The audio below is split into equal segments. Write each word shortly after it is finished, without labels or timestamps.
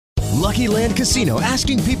Lucky Land Casino,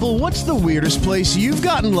 asking people, what's the weirdest place you've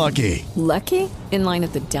gotten lucky? Lucky? In line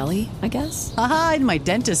at the deli, I guess? Aha, in my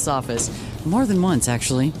dentist's office. More than once,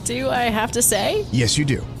 actually. Do I have to say? Yes, you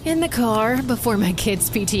do. In the car before my kids'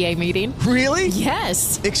 PTA meeting. Really?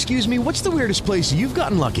 Yes. Excuse me, what's the weirdest place you've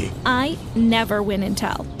gotten lucky? I never win and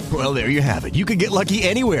tell. Well, there you have it. You can get lucky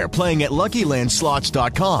anywhere, playing at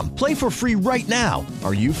LuckyLandSlots.com. Play for free right now.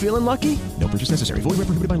 Are you feeling lucky? No purchase necessary. Void where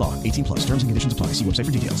prohibited by law. 18 plus. Terms and conditions apply. See website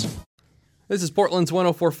for details. This is Portland's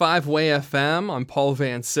 104.5 Way FM. I'm Paul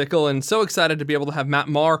Van Sickle, and so excited to be able to have Matt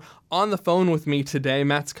Maher on the phone with me today.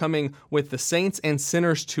 Matt's coming with the Saints and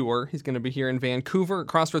Sinners Tour. He's going to be here in Vancouver at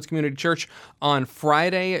Crossroads Community Church on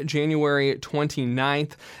Friday, January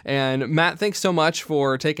 29th. And Matt, thanks so much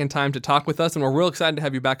for taking time to talk with us, and we're real excited to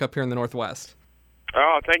have you back up here in the Northwest.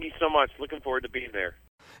 Oh, thank you so much. Looking forward to being there.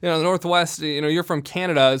 You know, the Northwest, you're from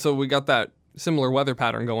Canada, so we got that similar weather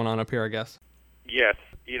pattern going on up here, I guess. Yes.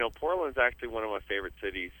 Portland's actually one of my favorite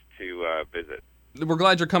cities to visit. We're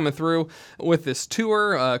glad you're coming through with this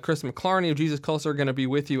tour. Chris McClarney of Jesus Cults are going to be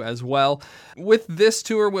with you as well. With this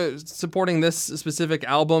tour, with supporting this specific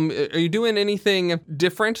album, are you doing anything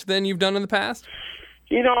different than you've done in the past?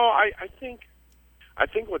 I think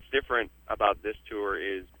what's different about this tour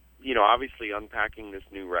is, obviously unpacking this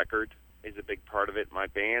new record is a big part of it. My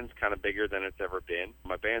band's kind of bigger than it's ever been.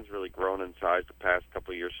 My band's really grown in size the past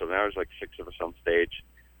couple of years, so now there's like 6 of us on stage.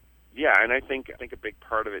 Yeah, and I think a big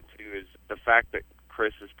part of it, too, is the fact that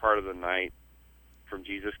Chris is part of the night from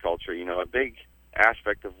Jesus Culture. A big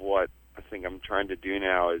aspect of what I think I'm trying to do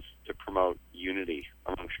now is to promote unity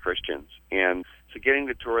amongst Christians. And so getting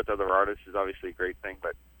to tour with other artists is obviously a great thing,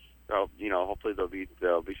 but, hopefully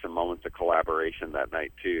there'll be some moments of collaboration that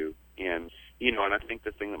night, too. And I think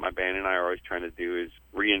the thing that my band and I are always trying to do is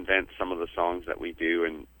reinvent some of the songs that we do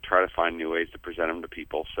and try to find new ways to present them to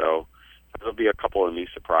people. So there'll be a couple of new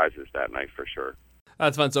surprises that night for sure.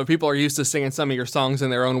 That's fun. So people are used to singing some of your songs in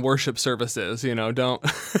their own worship services. Don't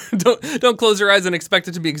close your eyes and expect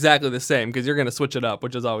it to be exactly the same, because you're going to switch it up,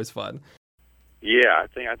 which is always fun. Yeah,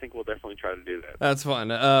 I think we'll definitely try to do that. That's fun.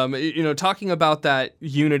 Talking about that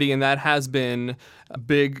unity, and that has been a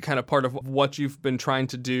big kind of part of what you've been trying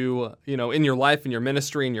to do, in your life, in your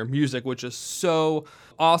ministry, in your music, which is so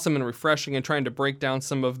awesome and refreshing, and trying to break down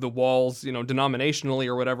some of the walls, denominationally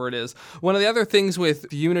or whatever it is. One of the other things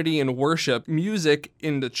with unity and worship, music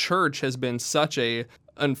in the church has been such a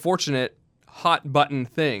unfortunate hot button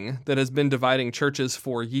thing that has been dividing churches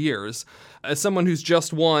for years. As someone who's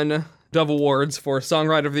just won Dove Awards for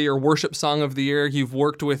Songwriter of the Year, Worship Song of the Year. You've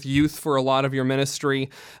worked with youth for a lot of your ministry,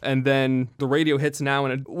 and then the radio hits now.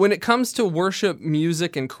 And when it comes to worship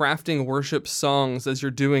music and crafting worship songs as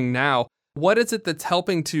you're doing now, what is it that's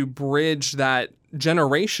helping to bridge that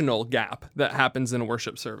generational gap that happens in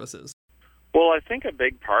worship services? Well, I think a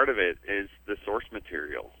big part of it is the source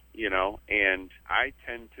material, and I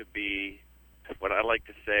tend to be, what I like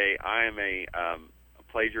to say, I am a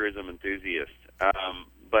plagiarism enthusiast.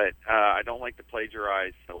 But I don't like to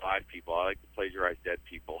plagiarize alive people. I like to plagiarize dead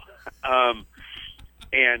people.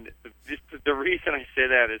 And just the reason I say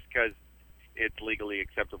that is because it's legally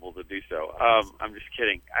acceptable to do so. I'm just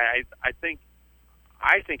kidding. I think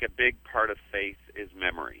a big part of faith is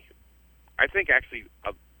memory. I think actually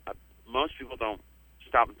most people don't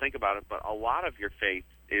stop and think about it, but a lot of your faith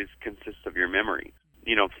consists of your memory.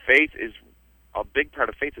 Faith is a big part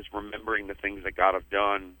of faith is remembering the things that God has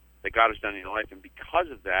done in your life, and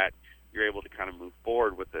because of that, you're able to kind of move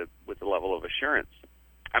forward with the level of assurance.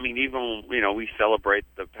 I mean, even when, we celebrate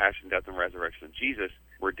the passion, death, and resurrection of Jesus,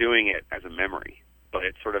 we're doing it as a memory, but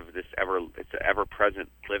it's sort of it's an ever-present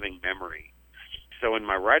living memory. So in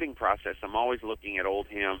my writing process, I'm always looking at old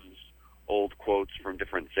hymns, old quotes from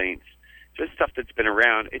different saints, just stuff that's been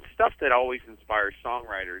around. It's stuff that always inspires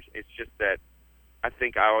songwriters. It's just that I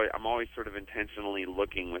think I'm always sort of intentionally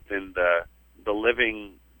looking within the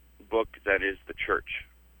living book that is the church.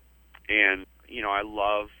 And, I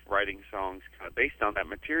love writing songs kind of based on that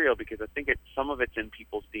material, because I think some of it's in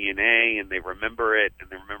people's DNA, and they remember it from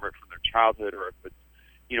their childhood, or if it's,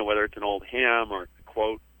 whether it's an old hymn or a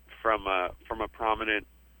quote from a prominent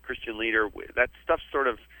Christian leader. That stuff sort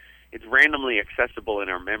of, it's randomly accessible in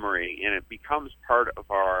our memory, and it becomes part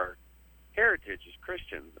of our heritage as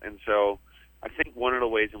Christians. And so I think one of the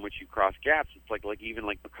ways in which you cross gaps, it's like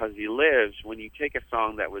Because He Lives, when you take a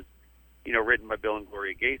song that was, written by Bill and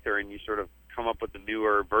Gloria Gaither, and you sort of come up with a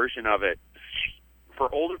newer version of it.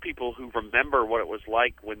 For older people who remember what it was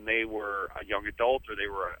like when they were a young adult, or they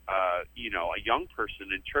were, a young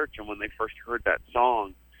person in church, and when they first heard that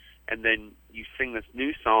song, and then you sing this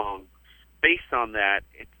new song based on that,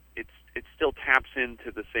 it still taps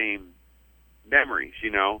into the same memories.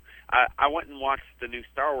 I went and watched the new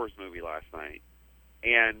Star Wars movie last night,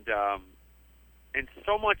 and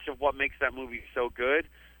so much of what makes that movie so good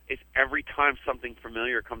is every time something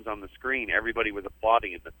familiar comes on the screen, everybody was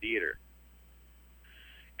applauding in the theater.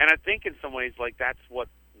 And I think in some ways, like, that's what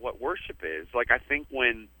worship is. Like, I think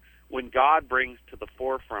when God brings to the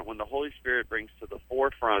forefront, when the Holy Spirit brings to the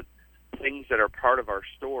forefront things that are part of our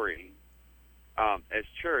story as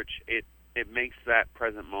church, it makes that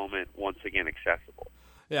present moment once again accessible.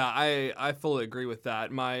 Yeah, I fully agree with that.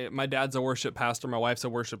 My dad's a worship pastor. My wife's a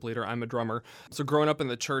worship leader. I'm a drummer. So growing up in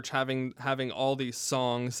the church, having all these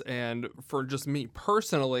songs, and for just me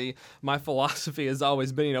personally, my philosophy has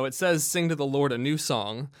always been, it says sing to the Lord a new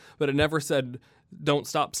song, but it never said don't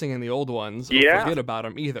stop singing the old ones or forget about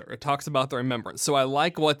them either. It talks about the remembrance. So I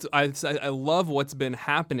love what's been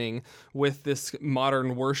happening with this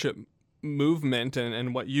modern worship movement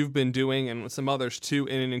and what you've been doing and with some others too,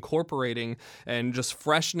 in incorporating and just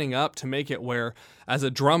freshening up to make it where as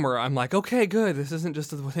a drummer I'm like, okay, good, this isn't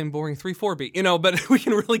just the same boring 3/4 beat, but we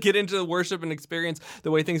can really get into the worship and experience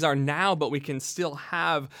the way things are now, but we can still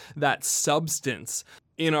have that substance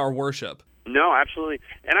in our worship. No, absolutely.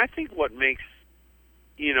 And I think what makes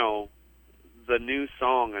the new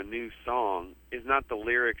song a new song is not the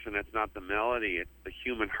lyrics and it's not the melody, it's the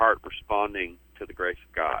human heart responding to the grace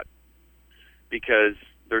of God. Because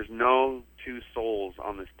there's no two souls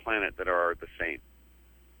on this planet that are the same.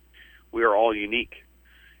 We are all unique.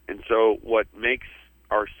 And so what makes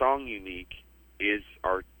our song unique is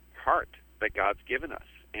our heart that God's given us.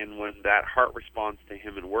 And when that heart responds to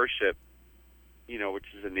Him in worship, which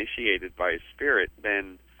is initiated by His Spirit,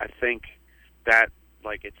 then I think that,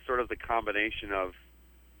 like, it's sort of the combination of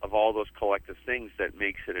all those collective things that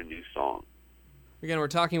makes it a new song. Again, we're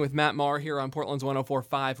talking with Matt Maher here on Portland's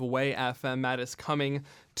 104.5 Way FM. Matt is coming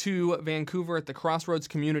to Vancouver at the Crossroads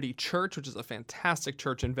Community Church, which is a fantastic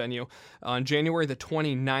church and venue, on January the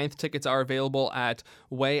 29th. Tickets are available at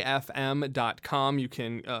wayfm.com. You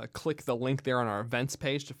can click the link there on our events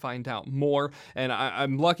page to find out more. And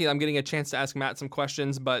I'm lucky I'm getting a chance to ask Matt some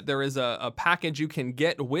questions, but there is a package you can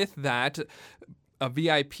get with that, a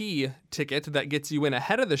VIP ticket that gets you in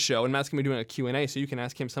ahead of the show, and Matt's going to be doing a Q&A, so you can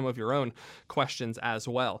ask him some of your own questions as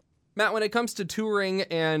well. Matt, when it comes to touring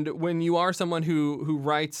and when you are someone who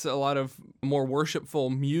writes a lot of more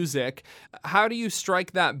worshipful music, how do you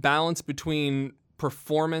strike that balance between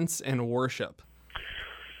performance and worship?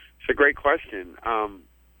 It's a great question.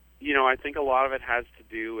 I think a lot of it has to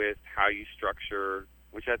do with how you structure,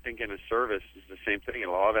 which I think in a service is the same thing.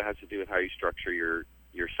 A lot of it has to do with how you structure your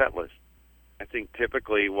set list. I think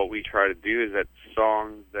typically what we try to do is that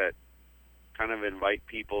songs that kind of invite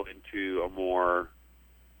people into a more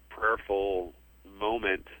prayerful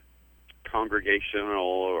moment, congregational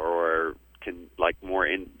or more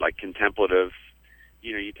contemplative.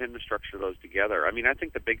 You tend to structure those together. I mean, I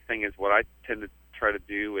think the big thing is what I tend to try to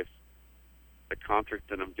do with the concerts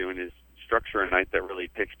that I'm doing is structure a night that really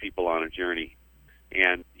takes people on a journey,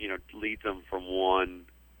 and leads them from one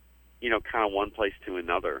place to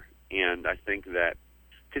another. And I think that,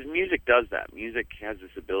 because music does that. Music has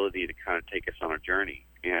this ability to kind of take us on a journey.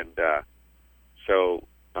 And so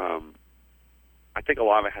I think a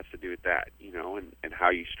lot of it has to do with that, and how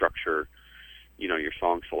you structure, your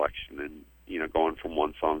song selection and, going from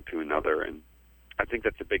one song to another. And I think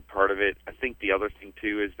that's a big part of it. I think the other thing,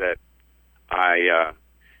 too, is that I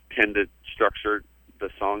tend to structure the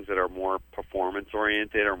songs that are more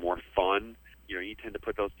performance-oriented or more fun. You tend to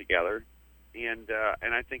put those together. And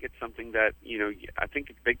I think it's something that, I think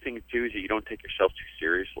the big thing, too, is that you don't take yourself too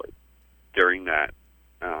seriously during that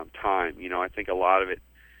time. I think a lot of it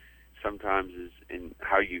sometimes is in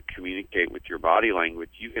how you communicate with your body language.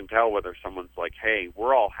 You can tell whether someone's like, hey,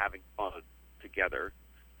 we're all having fun together,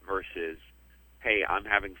 versus, hey, I'm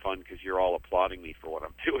having fun because you're all applauding me for what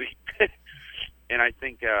I'm doing. And I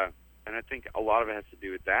think a lot of it has to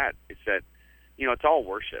do with that. It's that, it's all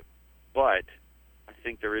worship, but I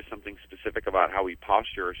think there is something specific about how we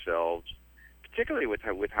posture ourselves, particularly with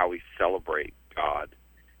how we celebrate God,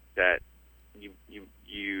 that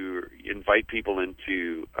you invite people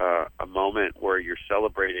into a moment where you're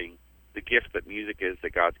celebrating the gift that music is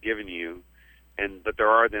that God's given you, and that there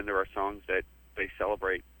are songs that they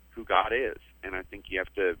celebrate who God is, and I think you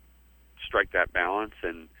have to strike that balance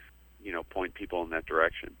and point people in that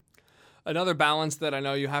direction. Another balance that I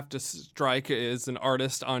know you have to strike as an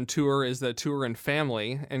artist on tour is the tour and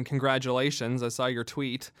family. And congratulations, I saw your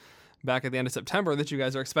tweet back at the end of September that you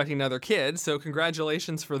guys are expecting another kid. So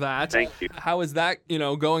congratulations for that. Thank you. How is that,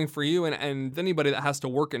 going for you? And anybody that has to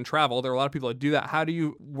work and travel, there are a lot of people that do that. How do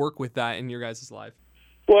you work with that in your guys' life?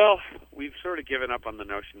 Well, we've sort of given up on the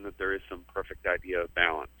notion that there is some perfect idea of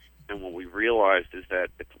balance. And what we realized is that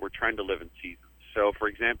we're trying to live in seasons. So, for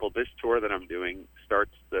example, this tour that I'm doing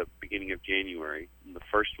starts the beginning of January. In the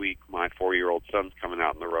first week, my 4-year-old son's coming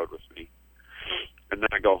out on the road with me. And then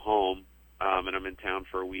I go home, and I'm in town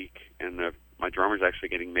for a week, and my drummer's actually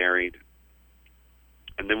getting married.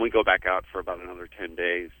 And then we go back out for about another 10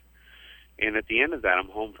 days. And at the end of that, I'm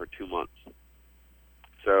home for 2 months.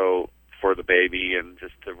 So, for the baby and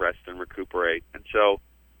just to rest and recuperate. And so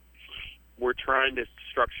we're trying to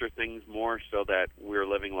structure things more so that we're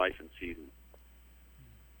living life in seasons.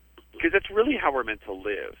 Because it's really how we're meant to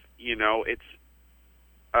live. You know, it's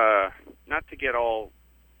not to get all,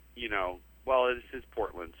 well, this is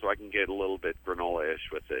Portland, so I can get a little bit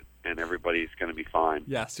granola-ish with it, and everybody's going to be fine.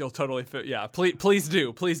 Yes, you'll totally fit. Yeah, please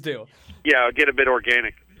do. Yeah, I'll get a bit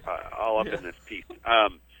organic all up in this piece.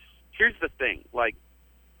 Here's the thing,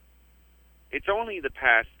 it's only the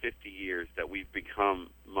past 50 years that we've become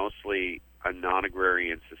mostly a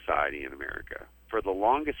non-agrarian society in America. For the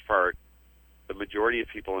longest part, the majority of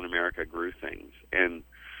people in America grew things. And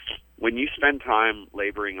when you spend time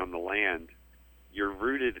laboring on the land, you're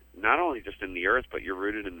rooted not only just in the earth, but you're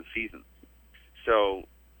rooted in the seasons. So,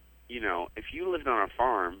 if you lived on a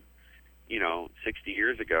farm, 60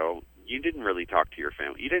 years ago, you didn't really talk to your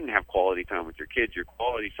family. You didn't have quality time with your kids. Your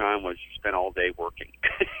quality time was you spent all day working.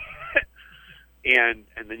 And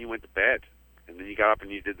then you went to bed, and then you got up and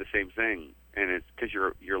you did the same thing, and it's because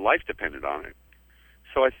your life depended on it.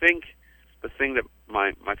 So I think the thing that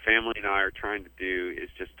my family and I are trying to do is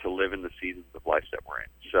just to live in the seasons of life that we're in.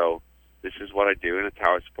 So this is what I do, and it's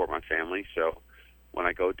how I support my family. So when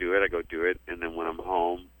I go do it, and then when I'm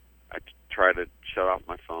home, I try to shut off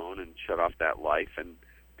my phone and shut off that life and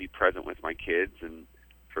be present with my kids and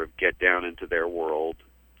sort of get down into their world.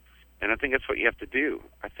 And I think that's what you have to do.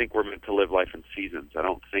 I think we're meant to live life in seasons. I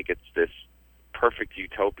don't think it's this perfect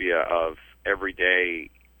utopia of every day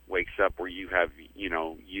wakes up where you have,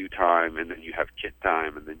 you time, and then you have kid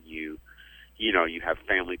time, and then you have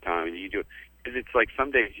family time, and you do it. Because it's like some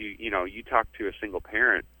days you talk to a single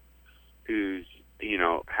parent who's,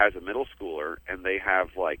 has a middle schooler, and they have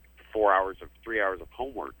 3 hours of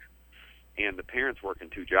homework, and the parent's working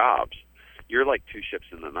 2 jobs. You're like 2 ships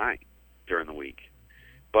in the night during the week.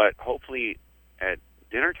 But hopefully at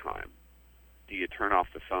dinner time, do you turn off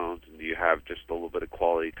the phones and do you have just a little bit of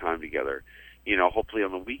quality time together? Hopefully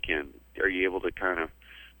on the weekend, are you able to kind of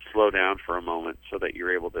slow down for a moment so that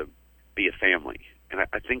you're able to be a family? And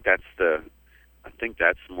I think that's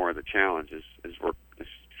more of the challenge is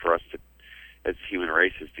for us to, as human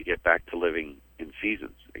races, to get back to living in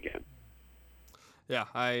seasons again. Yeah,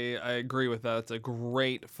 I agree with that. It's a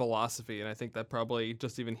great philosophy, and I think that probably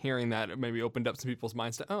just even hearing that maybe opened up some people's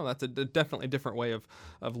minds to, that's a definitely different way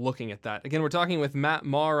of looking at that. Again, we're talking with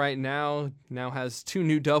Maher right now. Now has 2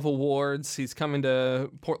 new Dove Awards. He's coming to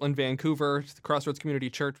Portland, Vancouver, to the Crossroads Community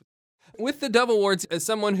Church. With the Dove Awards, as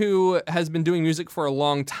someone who has been doing music for a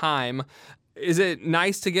long time, is it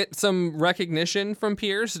nice to get some recognition from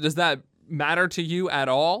peers? Does that matter to you at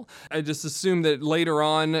all? I just assume that later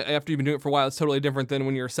on, after you've been doing it for a while, it's totally different than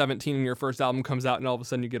when you're 17 and your first album comes out and all of a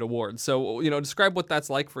sudden you get awards. So, describe what that's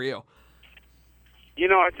like for you.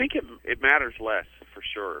 I think it matters less, for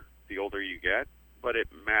sure, the older you get, but it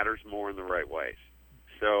matters more in the right ways.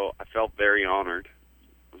 So I felt very honored.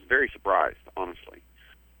 I was very surprised, honestly.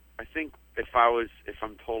 I think if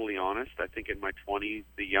I'm totally honest, I think in my 20s,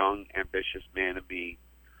 the young, ambitious man in me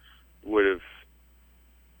would have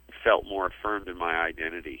felt more affirmed in my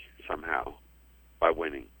identity somehow by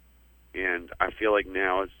winning. And I feel like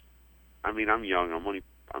now I'm young.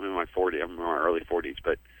 I'm in my 40s. I'm in my early 40s,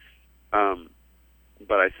 but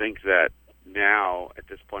I think that now at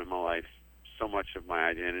this point in my life, so much of my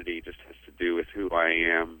identity just has to do with who I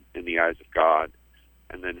am in the eyes of God,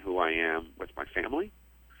 and then who I am with my family,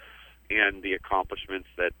 and the accomplishments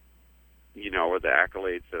that or the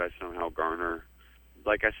accolades that I somehow garner.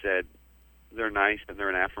 Like I said, they're nice and they're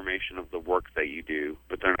an affirmation of the work that you do,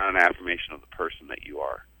 but they're not an affirmation of the person that you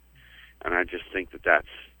are. And I just think that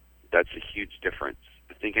that's a huge difference.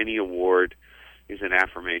 I think any award is an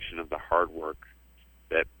affirmation of the hard work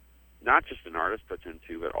that not just an artist puts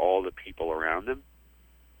into, but all the people around them.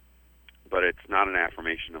 But it's not an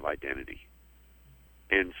affirmation of identity.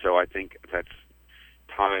 And so I think that's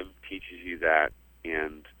time teaches you that,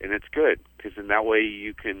 and it's good, because in that way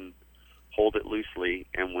you can hold it loosely,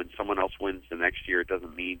 and when someone else wins the next year, it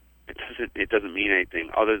doesn't mean anything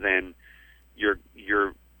other than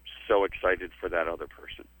you're so excited for that other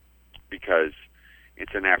person because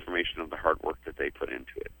it's an affirmation of the hard work that they put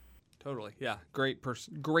into it. Totally. Yeah. Great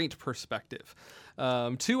perspective.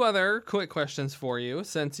 Two other quick questions for you.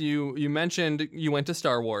 Since you mentioned you went to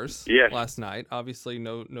Star Wars last night, obviously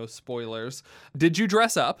no spoilers. Did you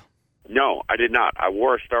dress up? No, I did not. I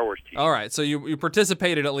wore a Star Wars t-shirt. All right. So you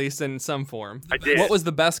participated at least in some form. I did. What was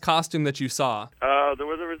the best costume that you saw? There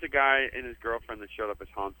was a guy and his girlfriend that showed up as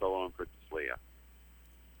Han Solo and Princess Leia.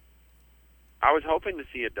 I was hoping to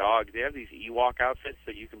see a dog. They have these Ewok outfits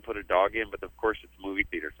that you can put a dog in, but of course it's a movie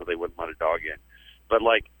theater, so they wouldn't let a dog in. But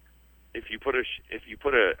like, if you put a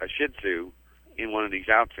Shih Tzu in one of these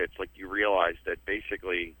outfits, like you realize that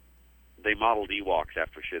basically they modeled Ewoks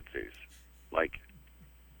after Shih Tzus. Like,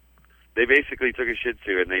 they basically took a Shih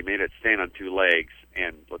Tzu and they made it stand on two legs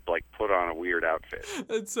and like put on a weird outfit.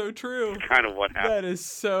 That's so true. That's kind of what happened. That is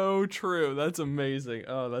so true. That's amazing.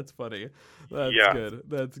 Oh, that's funny. That's good.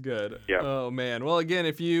 That's good. Yeah. Oh, man. Well, again,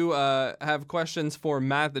 if you have questions for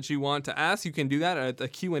Matt that you want to ask, you can do that at the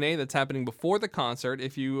Q&A that's happening before the concert.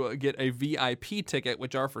 If you get a VIP ticket,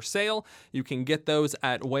 which are for sale, you can get those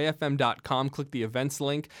at wayfm.com. Click the events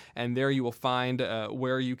link, and there you will find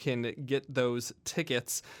where you can get those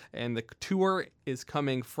tickets. And the tour is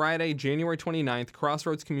coming Friday, January 29th,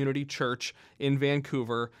 Crossroads Community Church in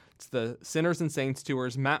Vancouver. It's the Sinners and Saints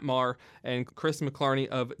Tours, Matt Maher and Chris McClarney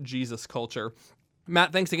of Jesus Culture.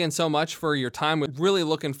 Matt, thanks again so much for your time. We're really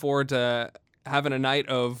looking forward to having a night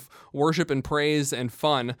of worship and praise and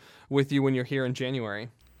fun with you when you're here in January.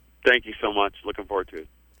 Thank you so much. Looking forward to it.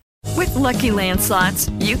 With Lucky Land Slots,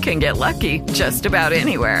 you can get lucky just about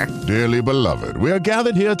anywhere. Dearly beloved, we are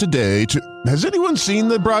gathered here today to... Has anyone seen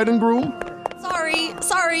the bride and groom?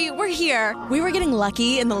 Sorry, we're here. We were getting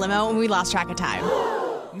lucky in the limo and we lost track of time.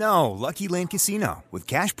 No, Lucky Land Casino, with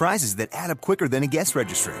cash prizes that add up quicker than a guest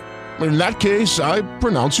registry. In that case, I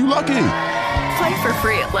pronounce you lucky. Play for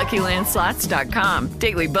free at LuckyLandSlots.com.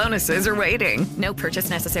 Daily bonuses are waiting. No purchase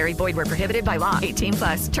necessary. Void where prohibited by law.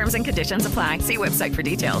 18+. Terms and conditions apply. See website for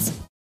details.